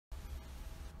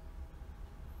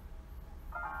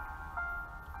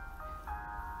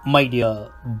My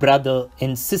dear brother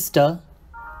and sister,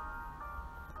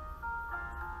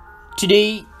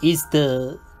 today is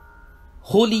the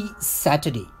Holy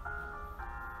Saturday.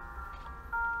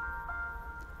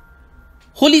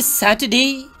 Holy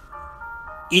Saturday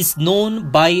is known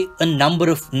by a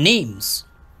number of names,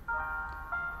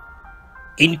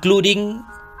 including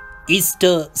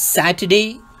Easter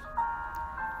Saturday,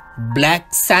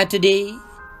 Black Saturday,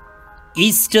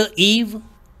 Easter Eve,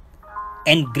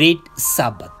 and Great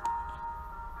Sabbath.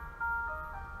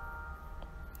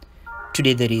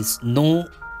 Today there is no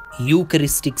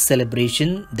Eucharistic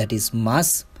celebration, that is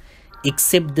Mass,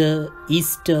 except the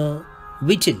Easter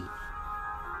Vigil.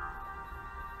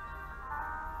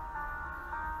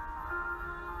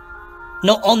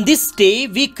 Now on this day,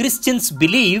 we Christians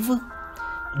believe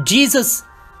Jesus'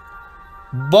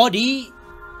 body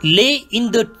lay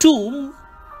in the tomb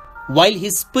while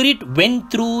his spirit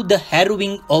went through the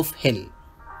harrowing of hell.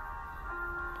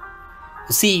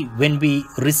 See, when we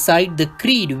recite the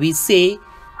creed, we say,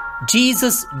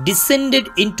 Jesus descended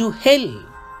into hell.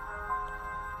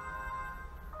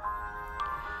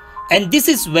 And this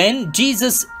is when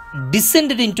Jesus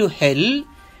descended into hell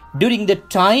during the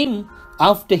time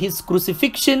after his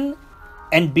crucifixion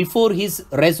and before his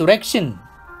resurrection,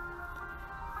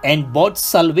 and brought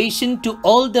salvation to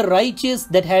all the righteous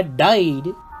that had died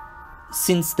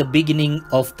since the beginning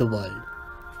of the world.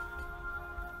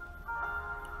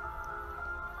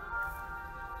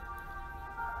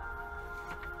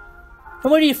 Now,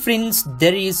 my dear friends,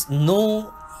 there is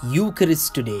no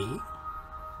Eucharist today.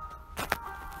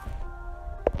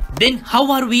 Then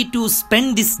how are we to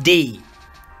spend this day?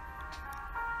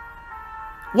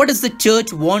 What does the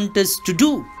church want us to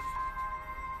do?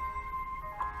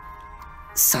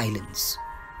 Silence.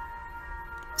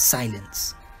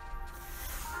 Silence.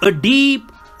 A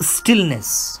deep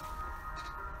stillness.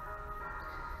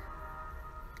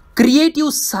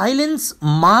 Creative silence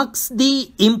marks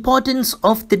the importance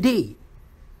of the day.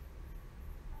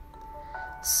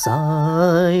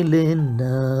 Silent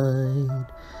night,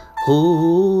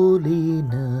 holy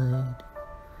night.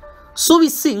 So we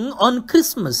sing on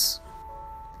Christmas.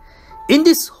 In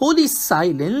this holy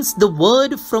silence, the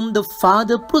word from the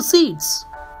Father proceeds.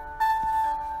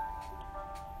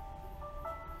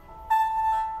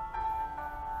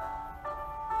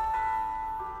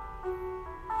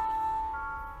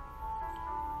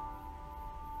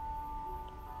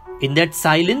 In that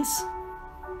silence,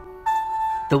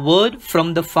 the word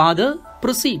from the Father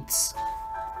proceeds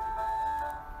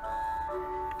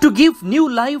to give new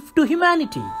life to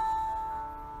humanity.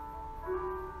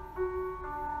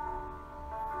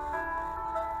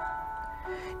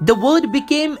 The word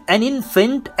became an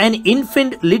infant. An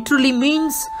infant literally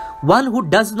means one who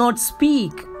does not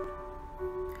speak.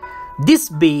 This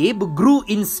babe grew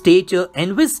in stature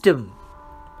and wisdom,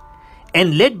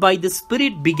 and led by the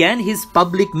Spirit began his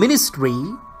public ministry.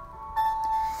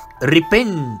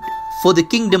 Repent, for the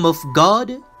kingdom of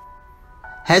God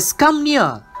has come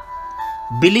near.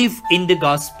 Believe in the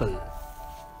gospel.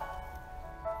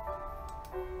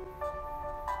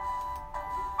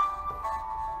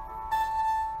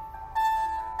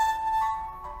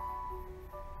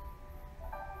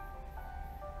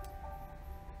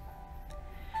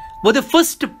 Were the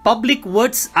first public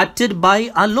words uttered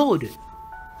by our Lord.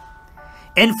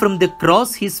 And from the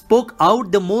cross he spoke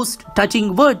out the most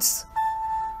touching words.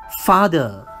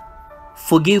 Father,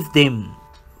 forgive them,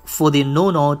 for they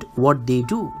know not what they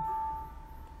do.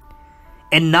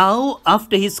 And now,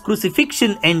 after his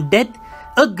crucifixion and death,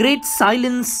 a great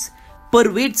silence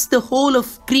pervades the whole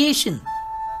of creation.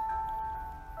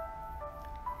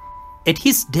 At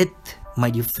his death,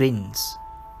 my dear friends,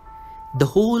 the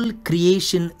whole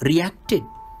creation reacted.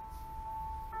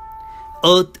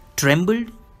 Earth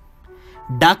trembled,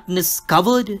 darkness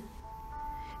covered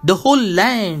the whole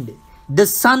land, the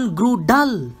sun grew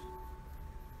dull,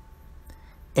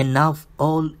 and now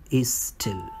all is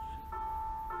still.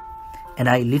 And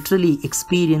I literally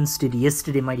experienced it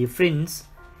yesterday, my dear friends,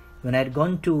 when I had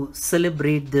gone to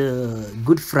celebrate the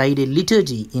Good Friday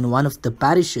liturgy in one of the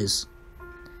parishes.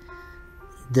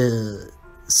 The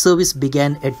service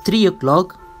began at 3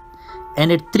 o'clock,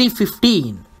 and at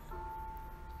 3:15,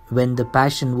 when the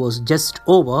Passion was just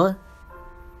over,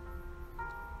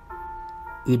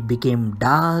 it became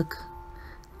dark,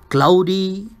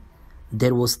 cloudy,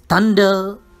 there was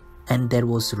thunder, and there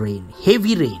was rain,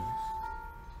 heavy rain.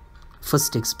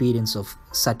 First experience of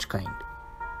such kind.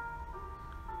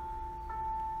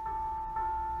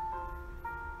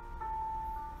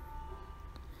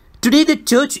 Today the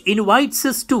church invites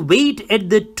us to wait at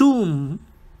the tomb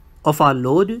of our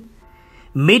Lord,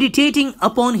 meditating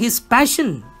upon his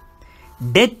passion,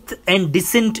 death and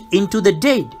descent into the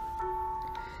dead,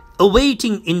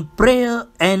 awaiting in prayer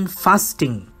and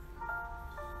fasting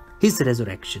his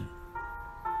resurrection.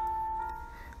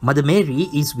 Mother Mary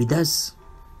is with us,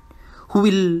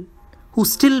 who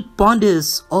still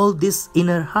ponders all this in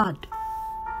her heart.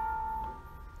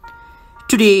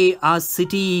 Today, our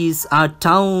cities, our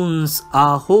towns,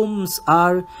 our homes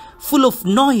are full of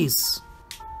noise.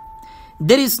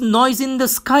 There is noise in the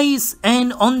skies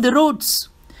and on the roads,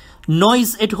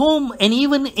 noise at home and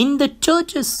even in the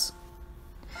churches.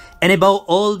 And above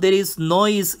all, there is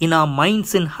noise in our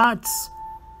minds and hearts.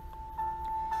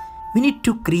 We need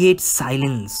to create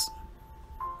silence,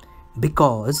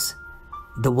 because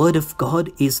the word of God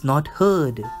is not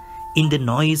heard in the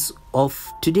noise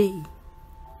of today.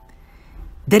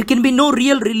 There can be no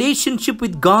real relationship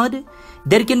with God.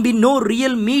 There can be no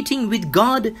real meeting with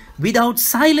God without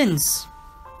silence.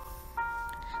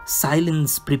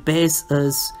 Silence prepares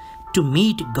us to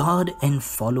meet God and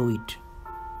follow it.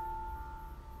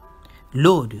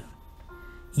 Lord,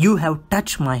 you have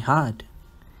touched my heart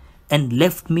and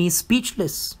left me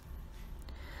speechless.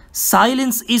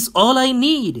 Silence is all I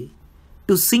need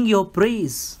to sing your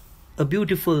praise. A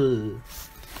beautiful,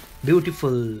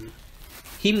 beautiful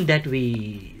hymn that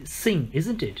we sing,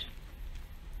 isn't it?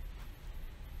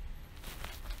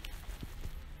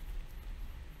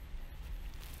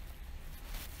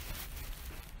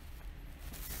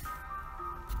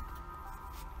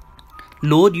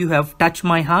 Lord, you have touched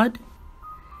my heart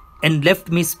and left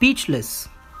me speechless.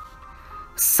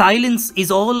 Silence is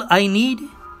all I need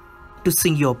to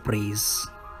sing your praise.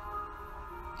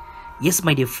 Yes,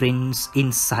 my dear friends,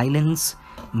 in silence,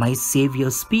 my Savior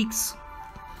speaks.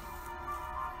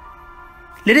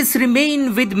 Let us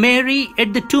remain with Mary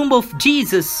at the tomb of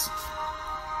Jesus.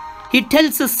 He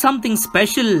tells us something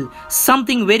special,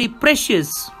 something very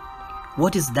precious.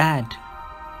 What is that?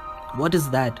 What is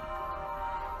that?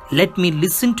 Let me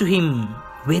listen to him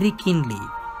very keenly.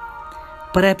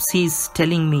 Perhaps he is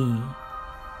telling me,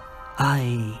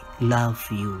 I love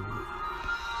you.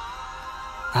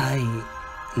 I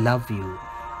love you.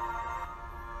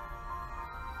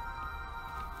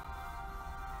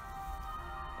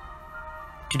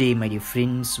 Today, my dear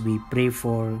friends, we pray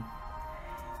for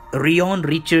Rion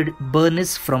Richard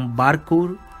Bernes from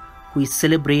Barkur, who is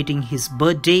celebrating his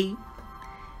birthday,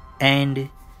 and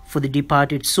for the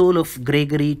departed soul of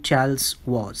Gregory Charles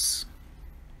Voss.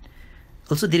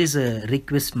 Also, there is a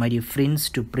request, my dear friends,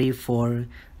 to pray for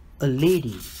a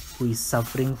lady who is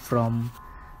suffering from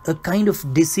a kind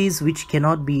of disease which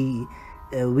cannot be,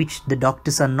 which the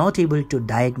doctors are not able to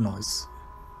diagnose.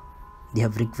 They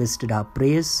have requested our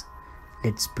prayers.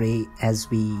 Let's pray as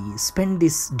we spend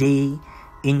this day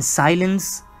in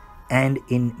silence and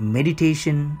in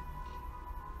meditation,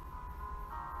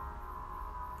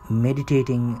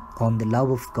 meditating on the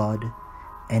love of God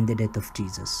and the death of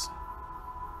Jesus.